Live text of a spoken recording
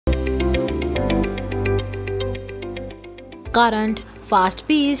current,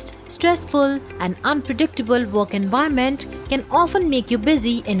 fast-paced, stressful, and unpredictable work environment can often make you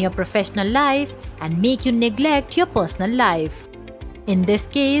busy in your professional life and make you neglect your personal life. In this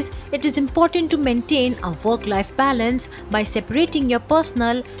case, it is important to maintain a work-life balance by separating your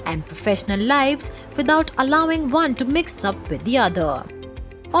personal and professional lives without allowing one to mix up with the other.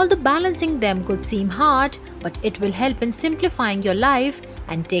 Although balancing them could seem hard, but it will help in simplifying your life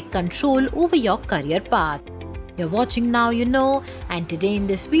and take control over your career path. You're watching Now You Know, and today in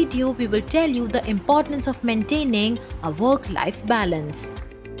this video we will tell you the importance of maintaining a work-life balance.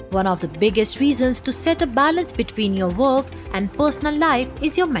 One of the biggest reasons to set a balance between your work and personal life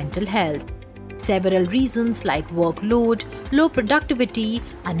is your mental health. Several reasons like workload, low productivity,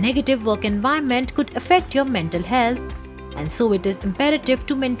 a negative work environment could affect your mental health, and so it is imperative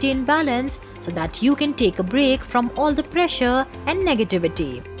to maintain balance so that you can take a break from all the pressure and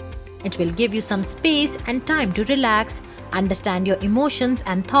negativity. It will give you some space and time to relax, understand your emotions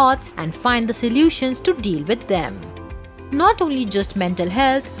and thoughts, and find the solutions to deal with them. Not only just mental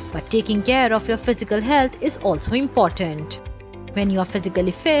health, but taking care of your physical health is also important. When you are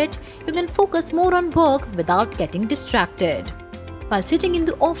physically fit, you can focus more on work without getting distracted. While sitting in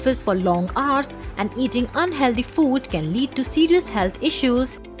the office for long hours and eating unhealthy food can lead to serious health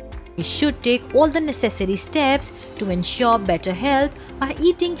issues, you should take all the necessary steps to ensure better health by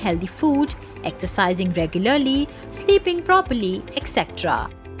eating healthy food, exercising regularly, sleeping properly, etc.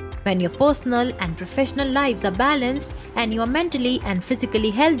 When your personal and professional lives are balanced and you are mentally and physically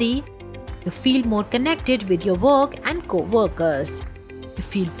healthy, you feel more connected with your work and co-workers. You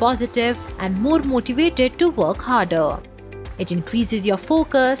feel positive and more motivated to work harder. It increases your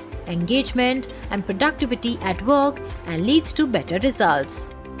focus, engagement, and productivity at work and leads to better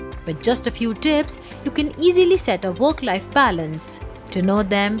results. With just a few tips, you can easily set a work-life balance. To know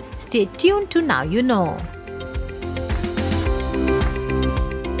them, stay tuned to Now You Know.